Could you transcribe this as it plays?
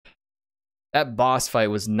That boss fight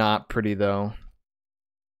was not pretty though.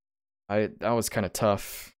 That was kind of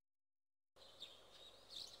tough.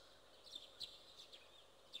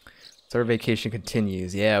 Summer vacation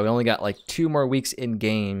continues. Yeah, we only got like 2 more weeks in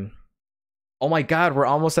game. Oh my god, we're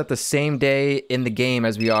almost at the same day in the game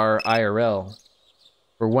as we are IRL.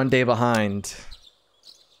 We're 1 day behind.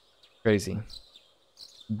 Crazy.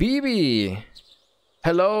 Bebe!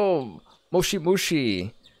 Hello, Moshi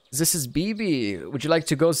Mushi. This is Bebe. Would you like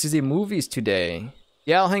to go see the movies today?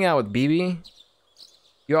 Yeah, I'll hang out with Bebe.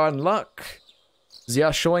 You're in luck. They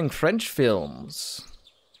are showing French films.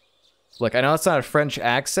 Look, I know it's not a French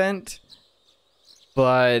accent,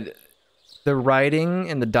 but the writing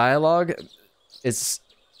and the dialogue is,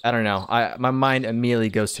 I don't know. My mind immediately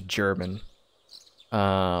goes to German.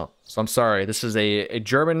 So I'm sorry. This is a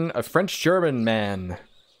French-German man.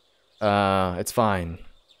 It's fine.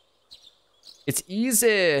 It's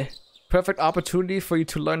easy. Perfect opportunity for you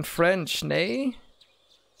to learn French, nay?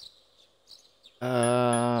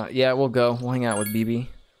 Yeah, we'll go. We'll hang out with Bebe.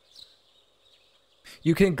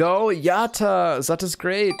 You can go, Yata. That is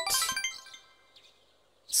great.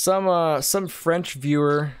 Some French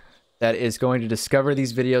viewer that is going to discover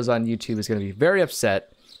these videos on YouTube is going to be very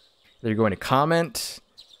upset. They're going to comment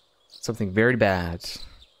something very bad.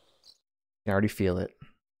 I can already feel it.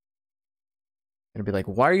 Gonna be like,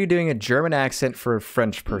 why are you doing a German accent for a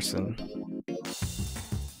French person?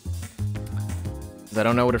 I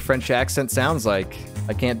don't know what a French accent sounds like.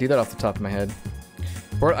 I can't do that off the top of my head.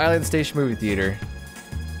 Port Island Station Movie Theater.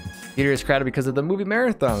 Theater is crowded because of the movie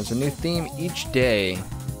marathons. A new theme each day.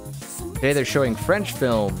 Today they're showing French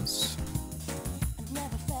films.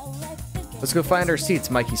 Let's go find our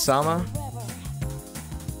seats, Mikey-sama.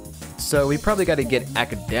 So we probably got to get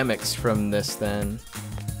academics from this then.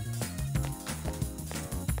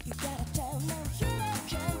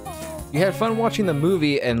 You had fun watching the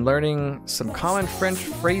movie and learning some common French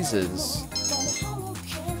phrases.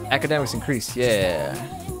 Academics increase, yeah.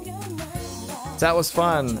 That was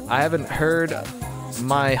fun. I haven't heard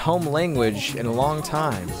my home language in a long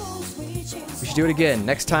time. We should do it again.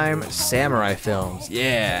 Next time, samurai films.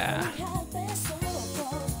 Yeah.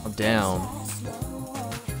 I'm down.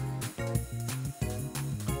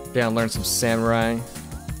 Down, learn some samurai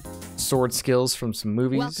sword skills from some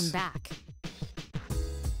movies. Welcome back.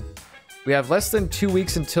 We have less than 2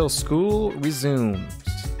 weeks until school resumes.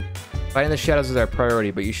 Fighting the shadows is our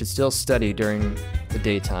priority, but you should still study during the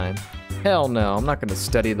daytime. Hell no, I'm not going to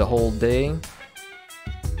study the whole day.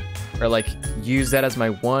 Or like, use that as my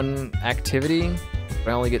one activity, if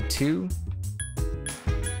I only get 2.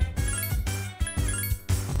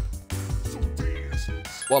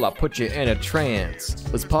 Well, I'll put you in a trance.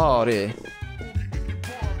 Let's party.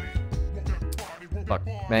 Fuck,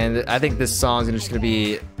 man, I think this song's just going to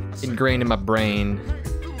be ingrained in my brain.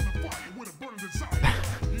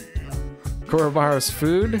 Koromaru's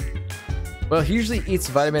food? Well, he usually eats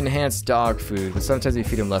vitamin-enhanced dog food, but sometimes we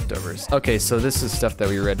feed him leftovers. Okay, so this is stuff that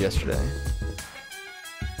we read yesterday.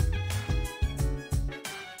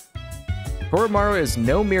 Koromaru is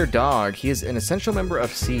no mere dog. He is an essential member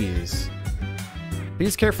of SEAS.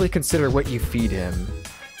 Please carefully consider what you feed him.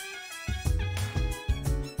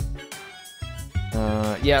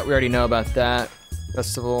 Yeah, we already know about that.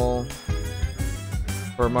 Festival.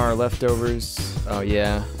 Koromaru leftovers. Oh,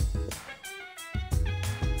 yeah.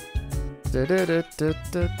 Check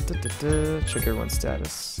everyone's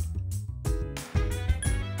status.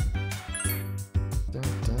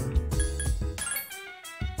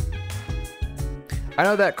 I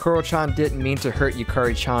know that Koro-chan didn't mean to hurt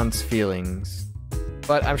Yukari-chan's feelings,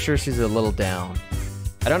 but I'm sure she's a little down.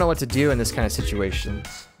 I don't know what to do in this kind of situation.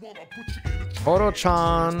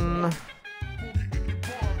 Koro-chan...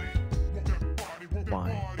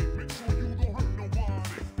 Why?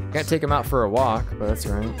 Can't take him out for a walk, but that's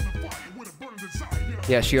alright.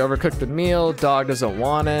 Yeah, she overcooked the meal. Dog doesn't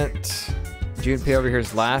want it. Junpei over here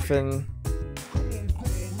is laughing.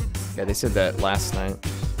 Yeah, they said that last night.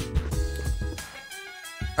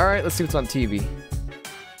 Alright, let's see what's on TV.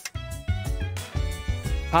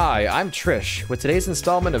 Hi, I'm Trish with today's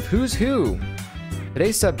installment of Who's Who.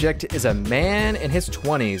 Today's subject is a man in his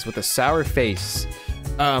 20s with a sour face.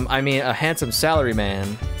 I mean, a handsome salary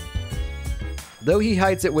man. Though he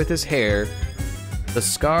hides it with his hair, the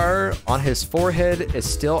scar on his forehead is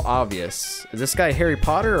still obvious. Is this guy Harry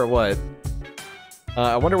Potter or what?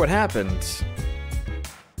 I wonder what happened.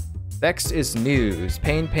 Next is news.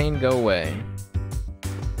 Pain, pain, go away.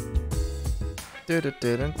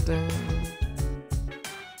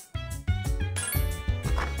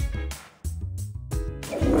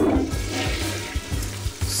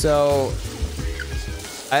 So,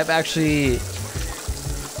 I've actually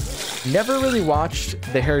never really watched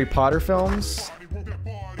the Harry Potter films.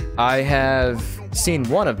 I have seen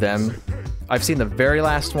one of them. I've seen the very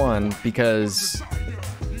last one because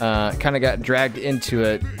kind of got dragged into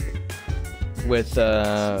it with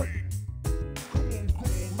a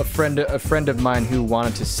friend of mine who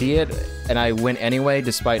wanted to see it, and I went anyway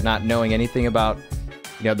despite not knowing anything about,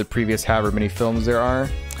 you know, the previous however many films there are.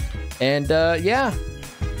 And yeah,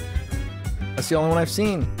 that's the only one I've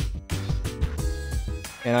seen,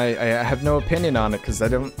 and I have no opinion on it because I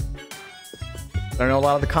don't know a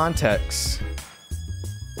lot of the context.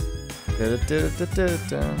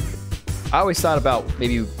 I always thought about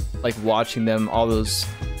maybe like watching them, all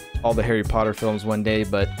the Harry Potter films one day,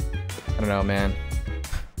 but I don't know, man.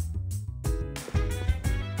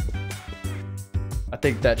 I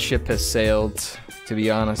think that ship has sailed, to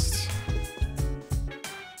be honest.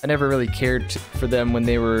 I never really cared for them when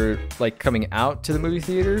they were like coming out to the movie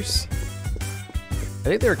theaters. I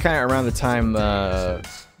think they were kind of around the time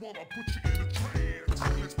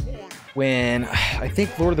when I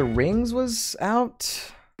think Lord of the Rings was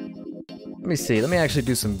out. Let me see. Let me actually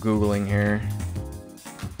do some Googling here.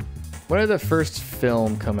 When did the first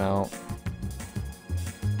film come out?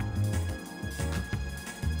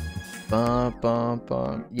 Bum, bum,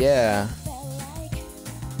 bum. Yeah.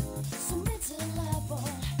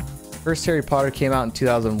 First Harry Potter came out in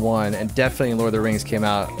 2001, and definitely Lord of the Rings came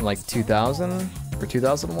out in like 2000 or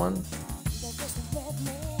 2001.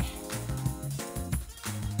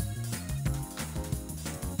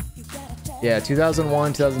 Yeah,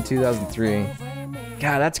 2001, 2002, 2003.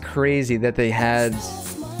 God, that's crazy that they had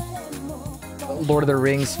Lord of the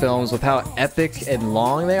Rings films with how epic and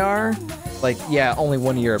long they are. Like, yeah, only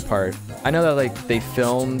 1 year apart. I know that like they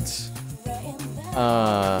filmed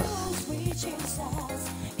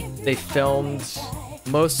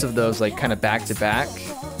most of those like kind of back to back.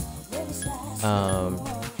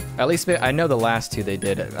 At least I know the last two they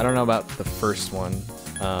did. I don't know about the first one,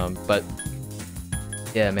 but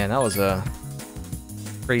yeah, man, that was a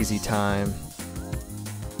crazy time.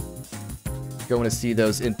 Going to see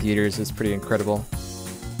those in theaters is pretty incredible.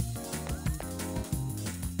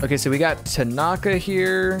 Okay, so we got Tanaka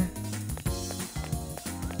here.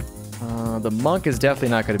 The monk is definitely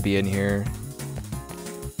not going to be in here.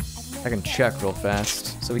 I can check real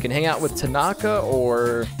fast. So we can hang out with Tanaka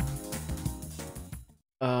or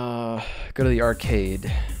go to the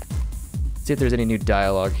arcade. See if there's any new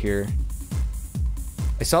dialogue here.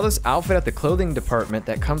 I saw this outfit at the clothing department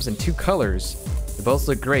that comes in 2 colors. They both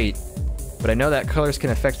look great, but I know that colors can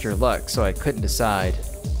affect your luck, so I couldn't decide.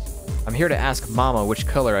 I'm here to ask Mama which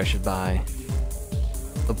color I should buy.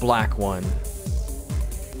 The black one.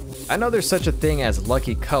 I know there's such a thing as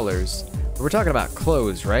lucky colors, but we're talking about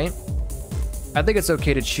clothes, right? I think it's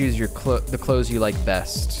okay to choose your the clothes you like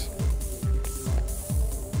best.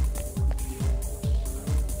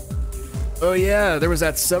 Oh yeah, there was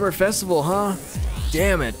that summer festival, huh?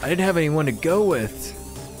 Damn it, I didn't have anyone to go with.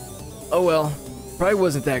 Oh well, probably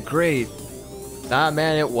wasn't that great. Nah,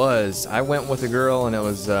 man, it was. I went with a girl and it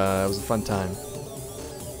was a fun time.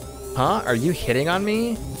 Huh? Are you hitting on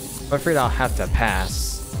me? I'm afraid I'll have to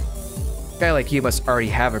pass. A guy like you must already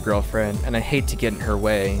have a girlfriend, and I hate to get in her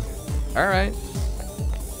way. Alright.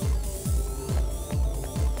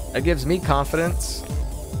 That gives me confidence.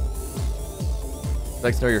 I'd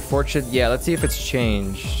like to know your fortune. Yeah, let's see if it's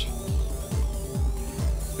changed.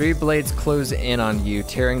 3 blades close in on you,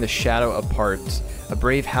 tearing the shadow apart. A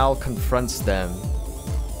brave howl confronts them.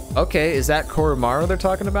 Okay, is that Koromaru they're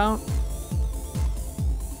talking about?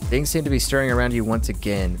 Things seem to be stirring around you once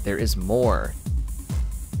again. There is more.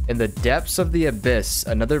 In the depths of the abyss,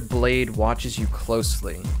 another blade watches you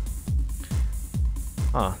closely.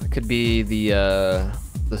 Huh, it could be the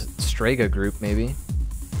Strega group, maybe.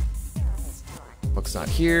 Book's not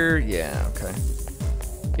here. Yeah, okay.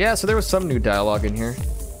 Yeah, so there was some new dialogue in here.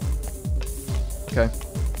 Okay.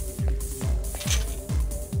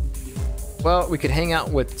 Well, we could hang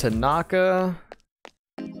out with Tanaka.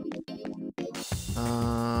 I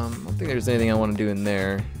don't think there's anything I want to do in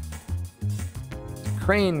there.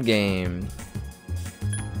 Crane game.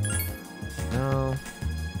 No.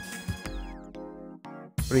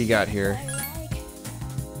 What do you got here?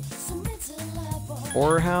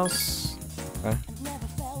 Horror house? Okay.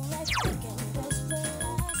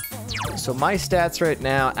 So my stats right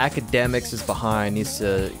now, academics is behind, needs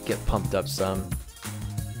to get pumped up some.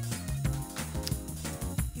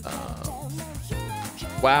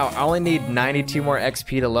 Wow, I only need 92 more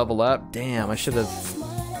XP to level up. Damn, I should have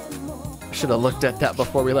looked at that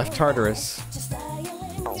before we left Tartarus.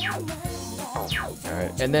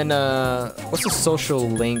 Alright, and then what's the social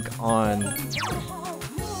link on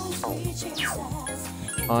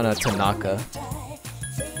on a Tanaka.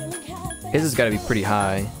 His has got to be pretty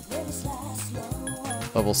high.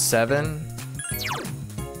 Level 7.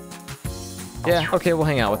 Yeah, okay, we'll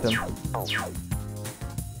hang out with him.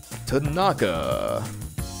 Tanaka.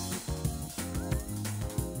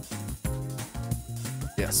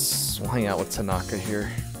 Yes, we'll hang out with Tanaka here.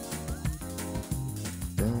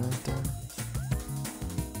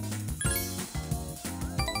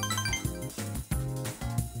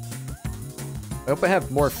 I hope I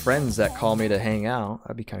have more friends that call me to hang out.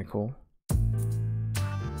 That'd be kind of cool.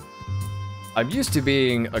 I'm used to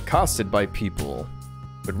being accosted by people,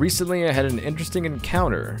 but recently I had an interesting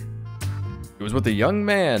encounter. It was with a young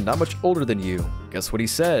man not much older than you. Guess what he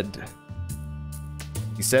said?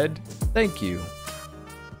 He said, "Thank you."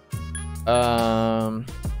 Oh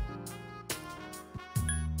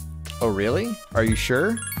really? Are you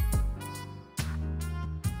sure?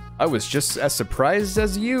 I was just as surprised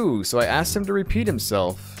as you, so I asked him to repeat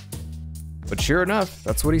himself. But sure enough,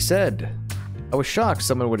 that's what he said. I was shocked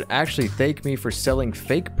someone would actually thank me for selling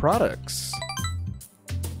fake products.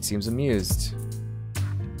 He seems amused.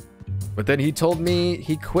 But then he told me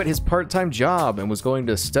he quit his part-time job and was going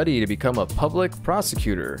to study to become a public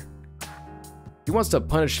prosecutor. He wants to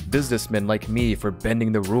punish businessmen like me for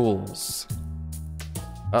bending the rules.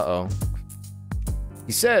 Uh-oh.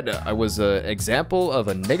 He said I was an example of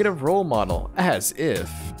a negative role model, as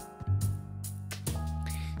if.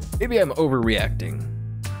 Maybe I'm overreacting,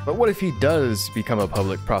 but what if he does become a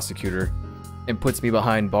public prosecutor and puts me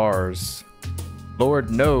behind bars? Lord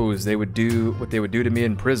knows they would do what they would do to me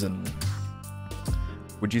in prison.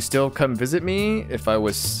 Would you still come visit me if I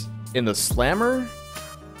was in the slammer?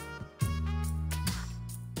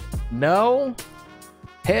 No?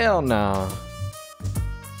 Hell no.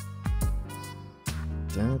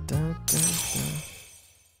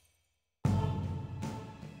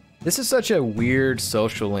 This is such a weird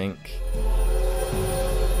social link.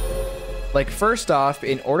 Like, first off,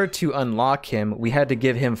 in order to unlock him, we had to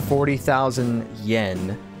give him 40,000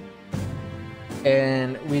 yen.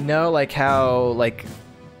 And we know, like, how, like,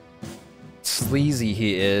 sleazy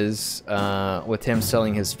he is with him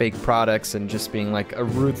selling his fake products and just being, like, a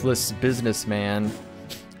ruthless businessman.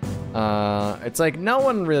 It's like no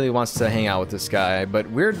one really wants to hang out with this guy, but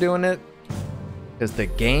we're doing it because the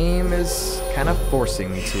game is kind of forcing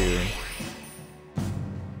me to.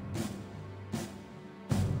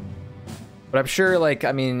 But I'm sure, like,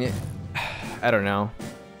 I mean, I don't know.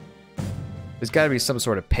 There's got to be some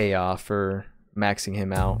sort of payoff for maxing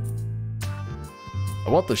him out. I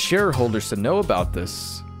want the shareholders to know about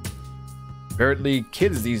this. Apparently,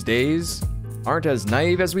 kids these days aren't as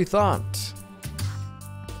naive as we thought.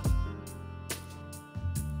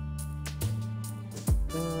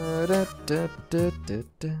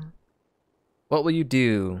 What will you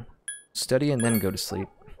do? Study and then go to sleep.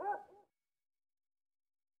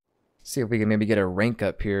 See if we can maybe get a rank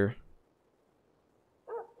up here.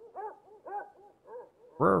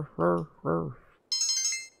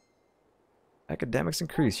 Academics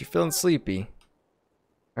increase. You're feeling sleepy.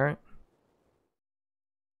 Alright.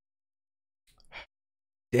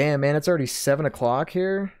 Damn, man, it's already 7 o'clock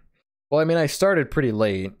here. Well, I mean, I started pretty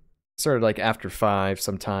late. Started like after 5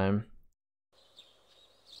 sometime.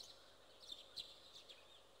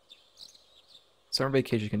 Summer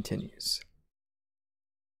vacation continues.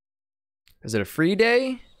 Is it a free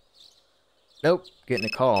day? Nope, getting a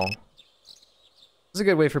call. This is a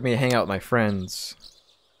good way for me to hang out with my friends.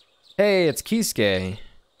 Hey, it's Keisuke.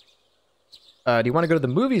 Do you want to go to the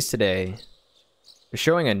movies today? They're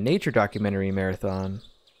showing a nature documentary marathon.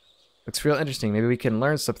 Looks real interesting. Maybe we can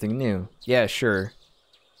learn something new. Yeah, sure.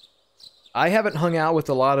 I haven't hung out with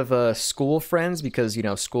a lot of school friends because, you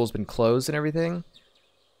know, school's been closed and everything.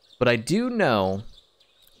 But I do know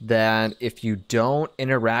that if you don't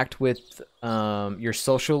interact with your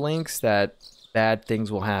social links, that bad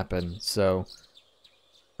things will happen. So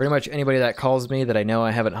pretty much anybody that calls me that I know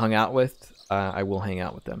I haven't hung out with, I will hang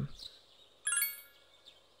out with them.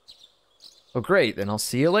 Oh, great. Then I'll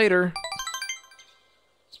see you later.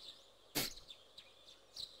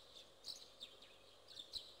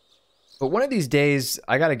 But one of these days,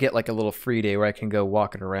 I gotta get like a little free day where I can go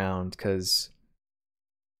walking around, because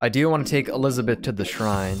I do want to take Elizabeth to the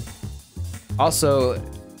shrine. Also,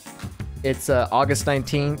 it's August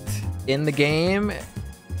 19th in the game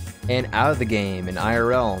and out of the game in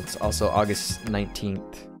IRL. It's also August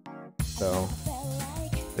 19th. So,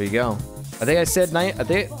 there you go. I think I said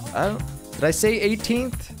did I say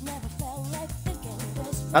 18th?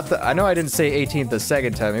 I know I didn't say 18th the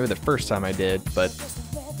second time, maybe the first time I did, but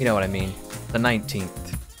you know what I mean. The 19th.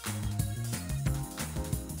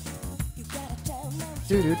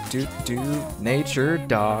 Do do do do. Nature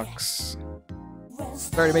docs.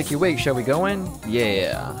 Sorry to make you wait. Shall we go in?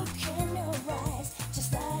 Yeah.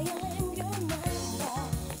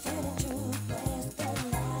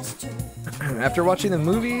 After watching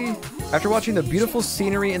the beautiful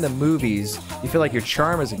scenery in the movies, you feel like your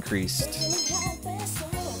charm has increased.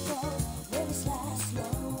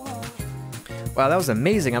 Wow, that was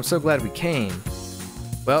amazing. I'm so glad we came.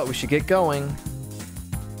 Well, we should get going.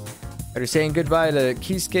 After saying goodbye to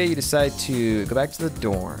Keisuke, you decide to go back to the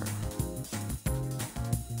dorm.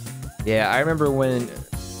 Yeah, I remember when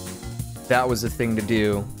that was the thing to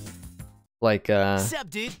do. Like,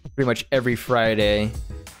 pretty much every Friday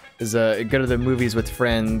is go to the movies with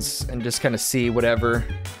friends and just kind of see whatever.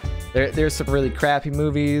 There's some really crappy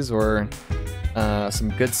movies or some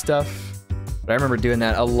good stuff. But I remember doing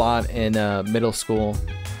that a lot in middle school.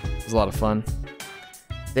 It was a lot of fun.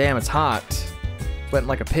 Damn, it's hot. Sweating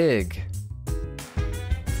like a pig.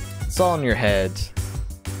 It's all in your head.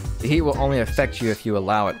 The heat will only affect you if you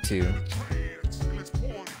allow it to.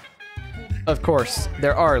 Of course,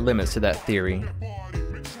 there are limits to that theory.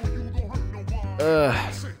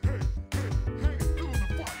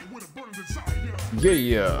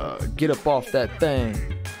 Yeah, get up off that thing.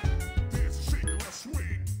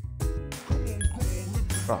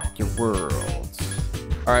 Rock your world.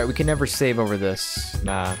 Alright, we can never save over this.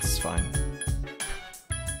 Nah, it's fine.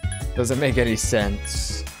 Doesn't make any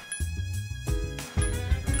sense.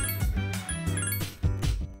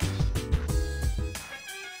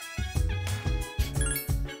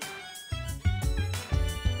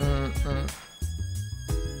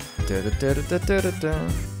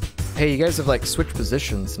 Hey, you guys have like switched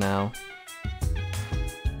positions now.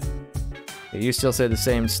 You still say the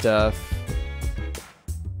same stuff.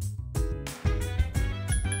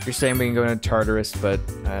 You're saying we can go into Tartarus, but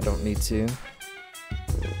I don't need to.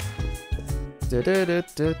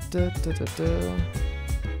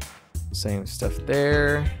 Same stuff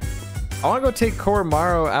there. I want to go take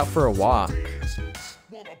Koromaru out for a walk.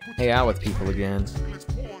 Hang out with people again.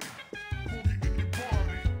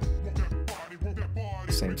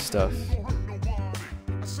 Same stuff.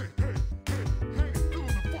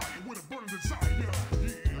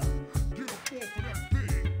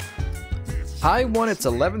 High won its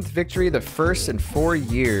 11th victory, the first in 4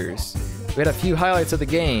 years. We had a few highlights of the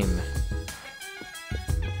game.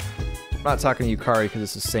 I'm not talking to Yukari because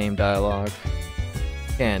it's the same dialogue.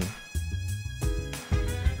 Ken.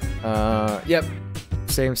 Yep.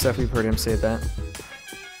 Same stuff, we've heard him say that.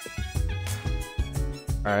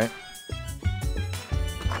 Alright.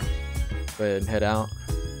 Go ahead and head out.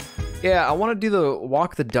 Yeah, I want to do the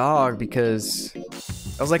walk the dog because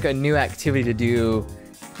that was like a new activity to do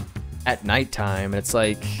at nighttime, and it's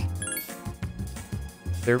like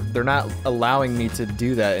they're not allowing me to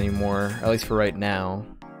do that anymore, at least for right now.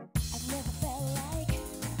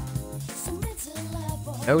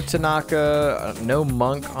 No Tanaka, no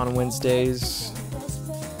Monk on Wednesdays.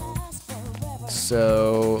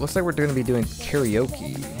 So looks like we're going to be doing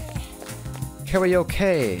karaoke.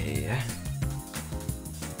 Karaoke.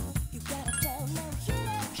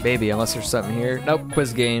 Maybe, unless there's something here. Nope,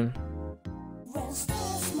 quiz game.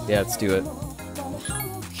 Yeah, let's do it.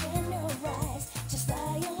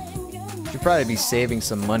 Should probably be saving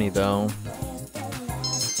some money though.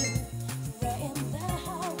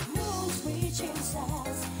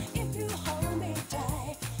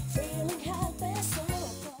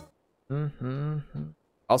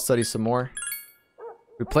 I'll study some more.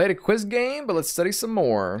 We played a quiz game, but let's study some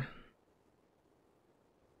more.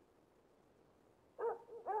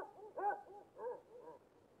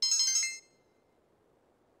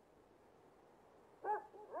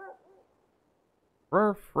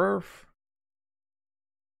 Rurf, rurf.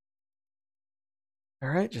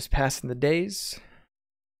 Alright, just passing the days.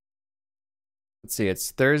 Let's see,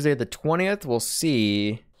 it's Thursday the 20th. We'll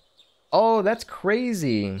see. Oh, that's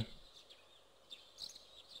crazy.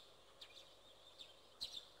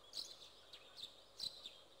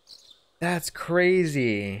 That's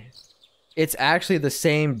crazy. It's actually the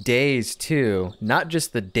same days too. Not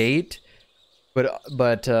just the date, but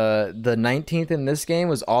the 19th in this game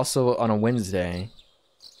was also on a Wednesday.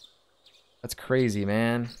 That's crazy,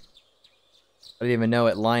 man. I didn't even know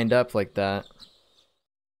it lined up like that.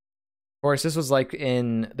 Of course, this was like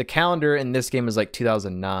in the calendar in this game is like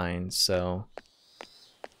 2009, so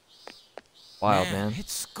wild, man.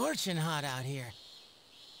 It's scorching hot out here.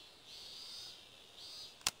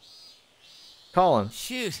 Call him.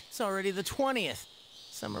 Shoot, it's already the 20th.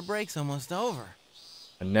 Summer break's almost over.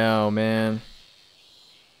 I know, man.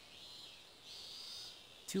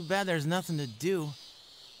 Too bad there's nothing to do.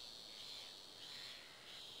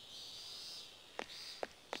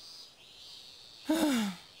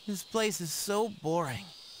 This place is so boring.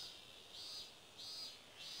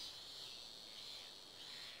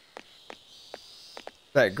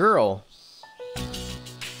 That girl.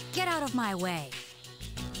 Get out of my way.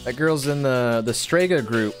 That girl's in the Strega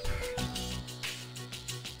group.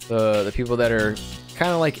 The people that are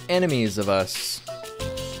kind of like enemies of us.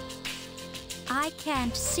 I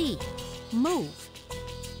can't see. Move.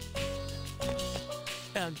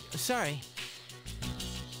 Sorry.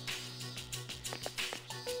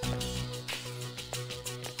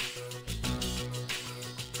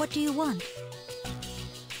 What do you want?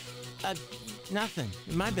 Nothing.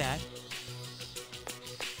 My bad.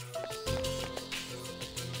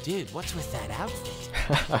 Dude, what's with that outfit?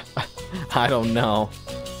 I don't know.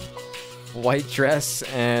 White dress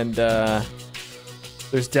and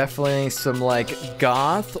there's definitely some like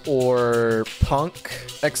goth or punk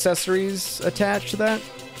accessories attached to that.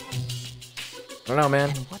 I don't know, man.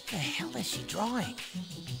 And what the hell is she drawing?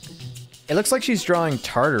 It looks like she's drawing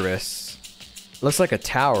Tartarus. It looks like a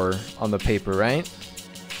tower on the paper, right?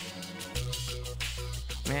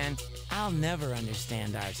 Man, I'll never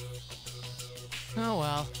understand art. Oh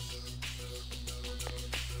well.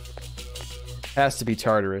 Has to be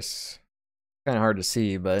Tartarus. Kind of hard to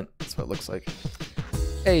see, but that's what it looks like.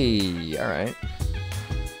 Hey, alright.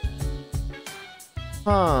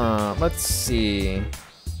 Huh, let's see.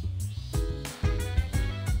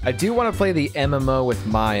 I do want to play the MMO with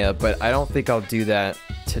Maya, but I don't think I'll do that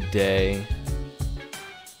today.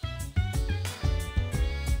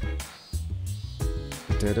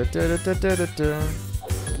 I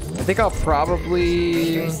think I'll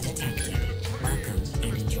probably...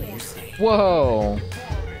 Whoa!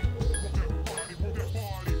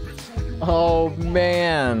 Oh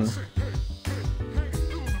man!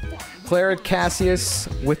 Claret Cassius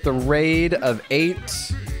with the raid of 8.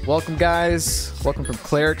 Welcome guys. Welcome from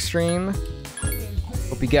Cleric Stream.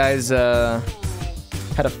 Hope you guys had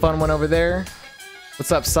a fun one over there.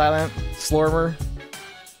 What's up, Silent Slormer?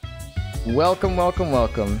 Welcome, welcome,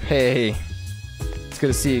 welcome. Hey, it's good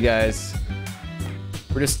to see you guys.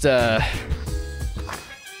 We're just gonna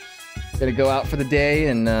go out for the day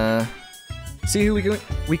and see who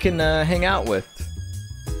we can hang out with.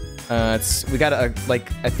 We got I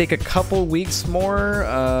think a couple weeks more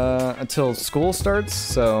until school starts,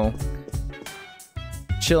 so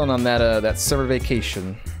chilling on that summer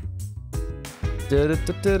vacation.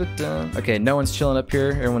 Okay, no one's chilling up here.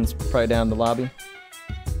 Everyone's probably down in the lobby.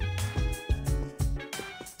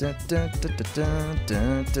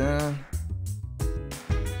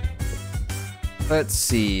 Let's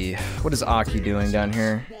see. What is Aki doing down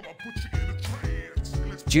here?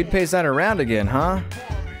 Junpei's not around again, huh?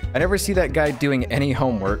 I never see that guy doing any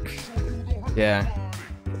homework. Yeah.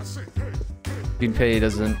 Junpei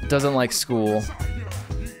doesn't like school.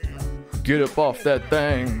 Get up off that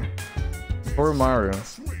thing. Poor Maru.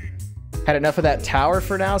 Had enough of that tower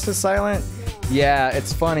for now, says Silent? Yeah,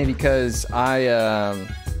 it's funny because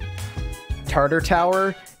Tartar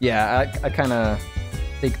Tower? Yeah, I kind of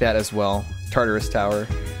think that as well. Tartarus Tower.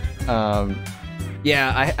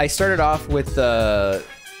 Yeah, I started off with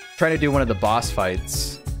trying to do one of the boss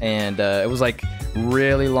fights, and it was like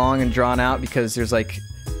really long and drawn out because there's like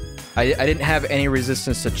I didn't have any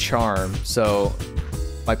resistance to charm, so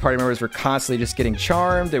my party members were constantly just getting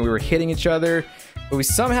charmed and we were hitting each other, but we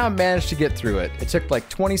somehow managed to get through it. It took like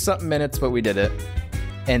 20-something minutes, but we did it.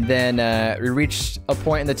 And then we reached a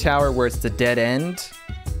point in the tower where it's the dead end,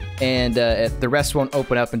 and the rest won't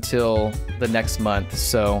open up until the next month,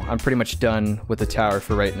 so I'm pretty much done with the tower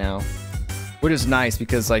for right now. Which is nice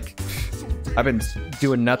because, like, I've been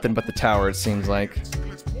doing nothing but the tower, it seems like.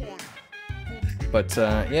 But,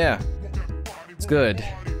 yeah. It's good.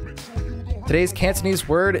 Today's Cantonese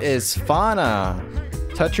word is fauna.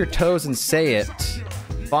 Touch your toes and say it.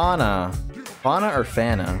 Fauna. Fauna or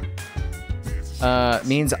fana?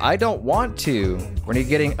 Means I don't want to when you're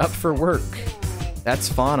getting up for work. That's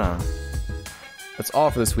fauna. That's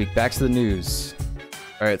all for this week. Back to the news.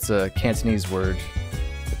 Alright, it's a Cantonese word.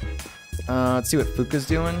 Let's see what Fuka's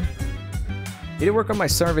doing. Need to work on my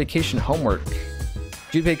summer vacation homework.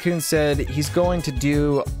 Junpei-kun said he's going to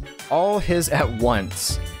do all his at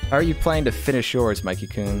once. How are you planning to finish yours,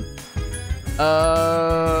 Mikey-kun?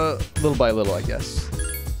 Little by little, I guess.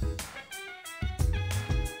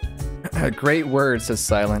 Great word, says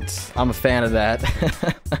Silent. I'm a fan of that.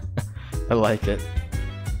 I like it.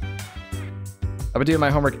 I've been doing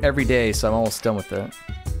my homework every day, so I'm almost done with it.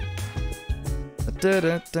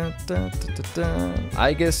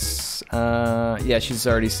 I guess, yeah, she's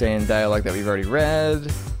already saying dialogue that we've already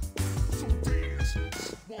read.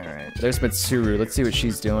 Alright, there's Mitsuru. Let's see what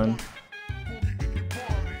she's doing.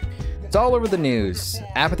 It's all over the news.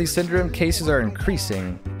 Apathy syndrome cases are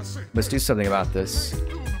increasing. Let's do something about this.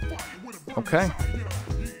 Okay.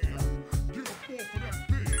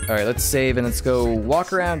 Alright, let's save and let's go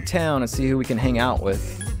walk around town and see who we can hang out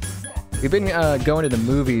with. We've been going to the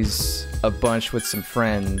movies a bunch with some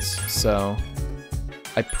friends, so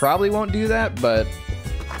I probably won't do that, but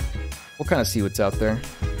we'll kind of see what's out there.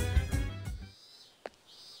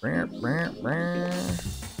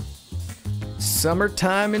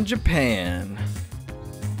 Summertime in Japan.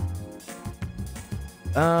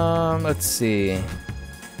 Let's see.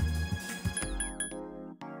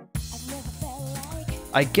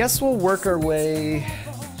 I guess we'll work our way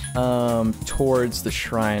towards the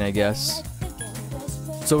shrine, I guess.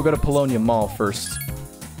 So we'll go to Polonia Mall first.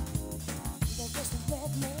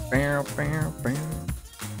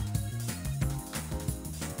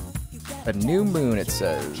 A new moon, it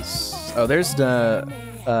says. Oh, there's the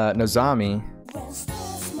Nozami.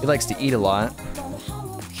 He likes to eat a lot.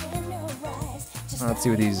 Let's see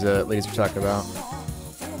what these ladies are talking about.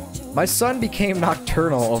 My son became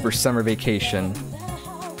nocturnal over summer vacation.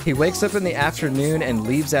 He wakes up in the afternoon and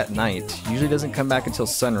leaves at night. Usually doesn't come back until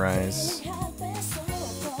sunrise.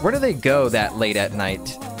 Where do they go that late at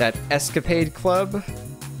night? That escapade club?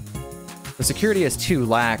 The security is too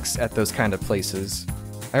lax at those kind of places.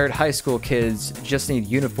 I heard high school kids just need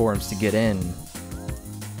uniforms to get in.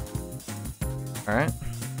 Alright.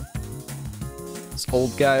 This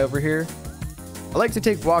old guy over here. I like to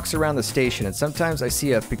take walks around the station, and sometimes I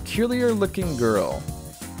see a peculiar looking girl.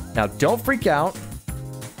 Now don't freak out,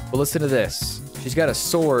 but listen to this. She's got a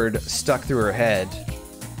sword stuck through her head.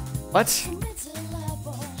 What?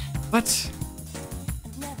 What?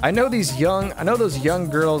 I know those young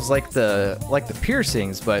girls like the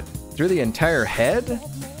piercings, but through the entire head?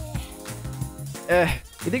 You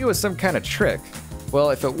think it was some kind of trick?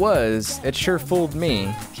 Well, if it was, it sure fooled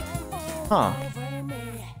me. Huh.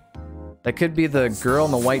 That could be the girl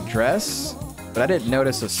in the white dress, but I didn't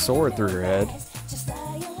notice a sword through her head.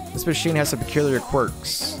 This machine has some peculiar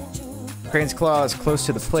quirks. Crane's claw is close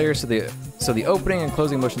to the player, so the opening and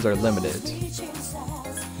closing motions are limited.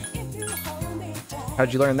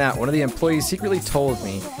 How'd you learn that? One of the employees secretly told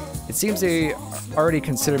me. It seems they already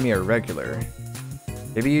consider me a regular.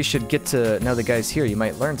 Maybe you should get to know the guys here. You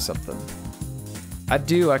might learn something. I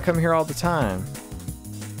do. I come here all the time.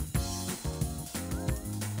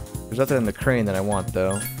 There's nothing in the crane that I want,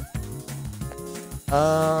 though.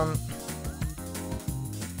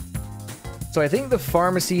 So I think the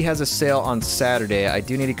pharmacy has a sale on Saturday. I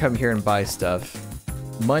do need to come here and buy stuff.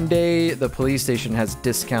 Monday, the police station has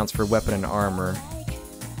discounts for weapon and armor.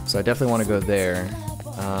 So I definitely want to go there.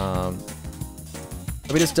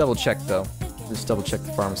 Let me just double check, though. Just double check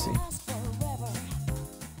the pharmacy.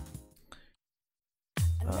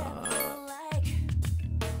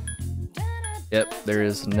 Yep, there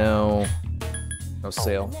is no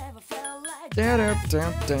sale.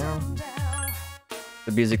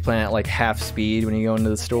 The music playing at like half speed when you go into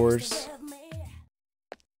the stores.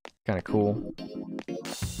 Kind of cool.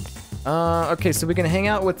 Okay, so we can hang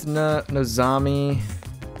out with Nozami.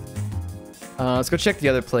 Let's go check the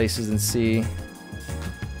other places and see.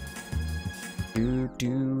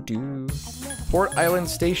 Port Island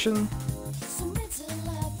Station.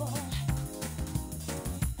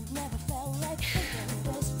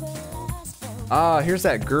 Ah, here's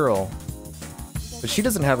that girl. But she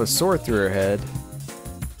doesn't have a sword through her head.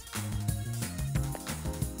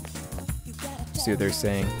 Let's see what they're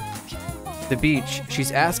saying. The beach.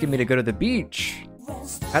 She's asking me to go to the beach.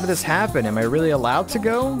 How did this happen? Am I really allowed to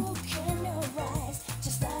go?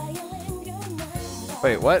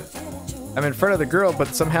 Wait, what? I'm in front of the girl,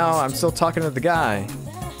 but somehow I'm still talking to the guy.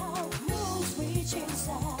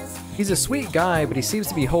 He's a sweet guy, but he seems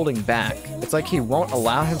to be holding back. It's like he won't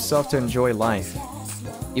allow himself to enjoy life.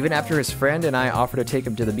 Even after his friend and I offer to take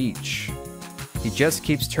him to the beach. He just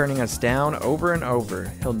keeps turning us down over and over.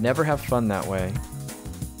 He'll never have fun that way.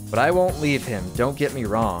 But I won't leave him, don't get me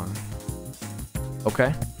wrong.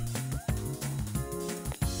 Okay.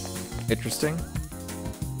 Interesting.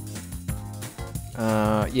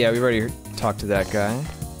 Yeah, we've already talked to that guy.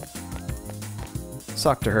 Let's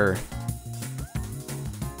talk to her.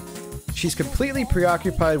 She's completely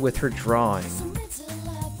preoccupied with her drawing.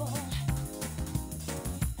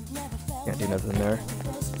 Can't do nothing there.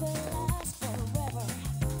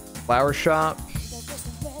 Flower shop.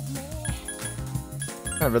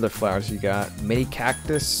 What kind of other flowers you got? Mini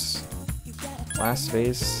cactus. Glass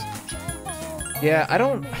vase. Yeah, I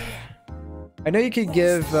know you could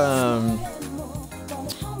give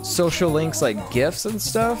social links like gifts and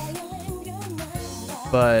stuff,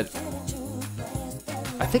 but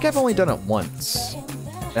I think I've only done it once.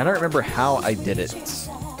 I don't remember how I did it.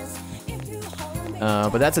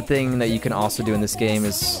 But that's a thing that you can also do in this game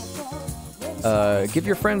is give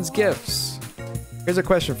your friends gifts. Here's a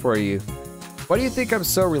question for you. Why do you think I'm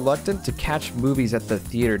so reluctant to catch movies at the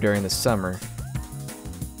theater during the summer?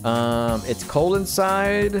 It's cold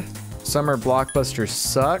inside. Summer blockbusters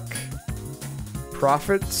suck.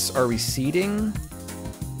 Profits are receding.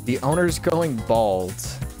 The owner's going bald.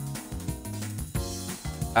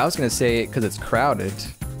 I was gonna say it because it's crowded.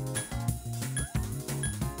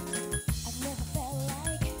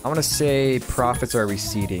 I want to say profits are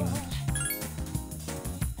receding.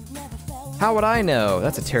 How would I know?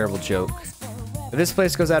 That's a terrible joke. If this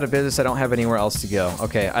place goes out of business, I don't have anywhere else to go.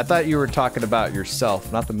 Okay, I thought you were talking about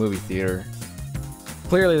yourself, not the movie theater.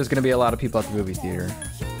 Clearly, there's going to be a lot of people at the movie theater.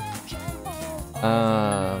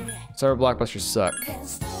 Summer blockbusters suck.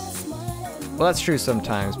 Well, that's true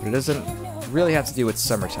sometimes, but it doesn't really have to do with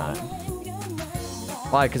summertime.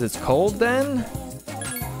 Why? Because it's cold then?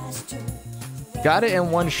 Got it in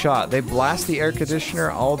one shot. They blast the air conditioner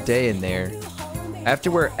all day in there. I have to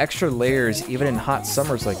wear extra layers even in hot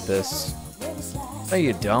summers like this. No,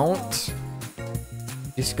 you don't.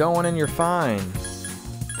 Just go in and you're fine.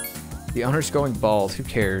 The owner's going bald. Who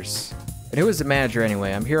cares? And who is the manager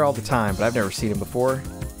anyway? I'm here all the time, but I've never seen him before.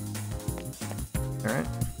 Alright.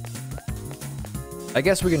 I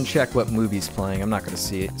guess we can check what movie's playing. I'm not going to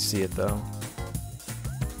see it though.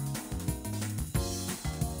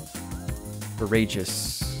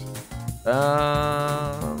 Courageous.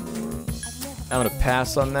 I'm gonna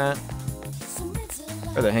pass on that.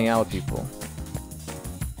 I'd rather hang out with people.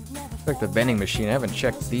 Like the vending machine. I haven't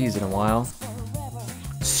checked these in a while.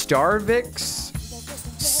 Starvix,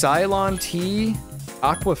 Cylon Tea,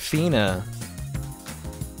 Aquafina.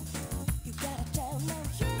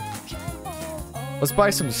 Let's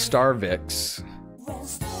buy some Starvix.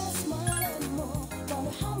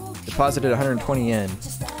 Deposited 120 yen.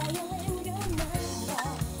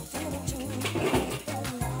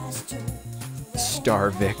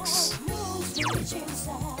 Starvix.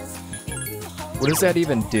 What does that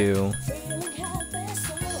even do?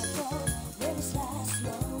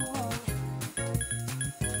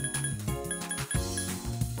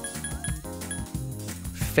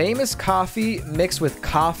 Famous coffee mixed with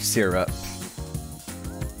cough syrup.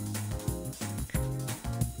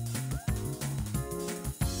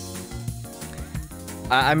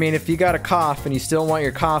 I mean, if you got a cough and you still want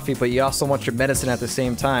your coffee, but you also want your medicine at the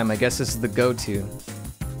same time, I guess this is the go-to.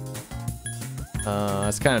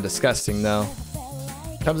 It's kind of disgusting, though.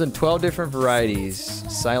 Comes in 12 different varieties.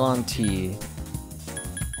 Cylon Tea.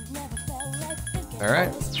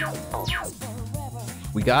 Alright.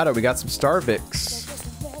 We got it. We got some Starvix.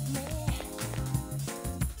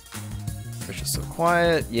 It's just so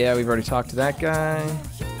quiet. Yeah, we've already talked to that guy.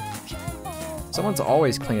 Someone's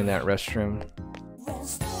always cleaning that restroom.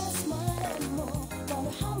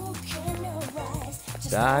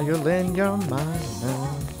 Dial in your mind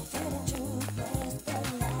now.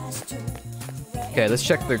 Okay, let's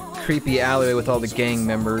check the creepy alleyway with all the gang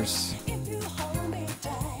members.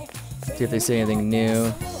 See if they say anything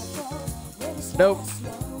new. Nope.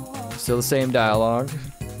 Still the same dialogue.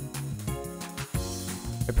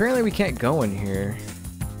 Apparently we can't go in here.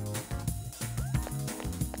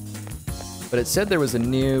 But it said there was a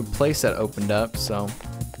new place that opened up, so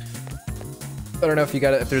I don't know if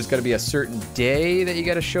there's gotta be a certain day that you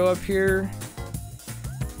gotta show up here.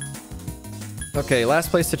 Okay, last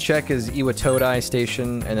place to check is Iwatodai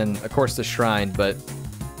Station, and then of course the shrine, but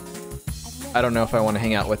I don't know if I want to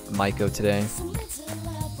hang out with Maiko today.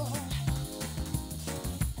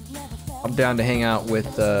 I'm down to hang out with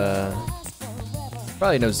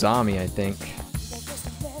probably Nozami, I think.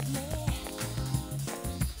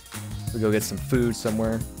 We'll go get some food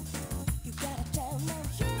somewhere.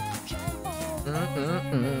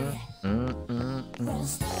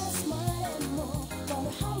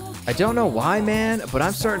 I don't know why, man, but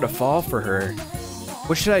I'm starting to fall for her.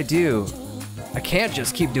 What should I do? I can't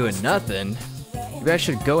just keep doing nothing. Maybe I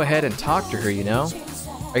should go ahead and talk to her, you know?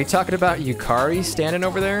 Are you talking about Yukari standing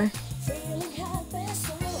over there?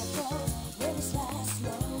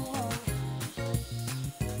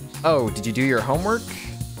 Oh, did you do your homework?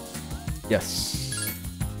 Yes.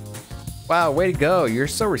 Wow, way to go. You're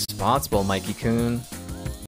so responsible, Mikey-kun.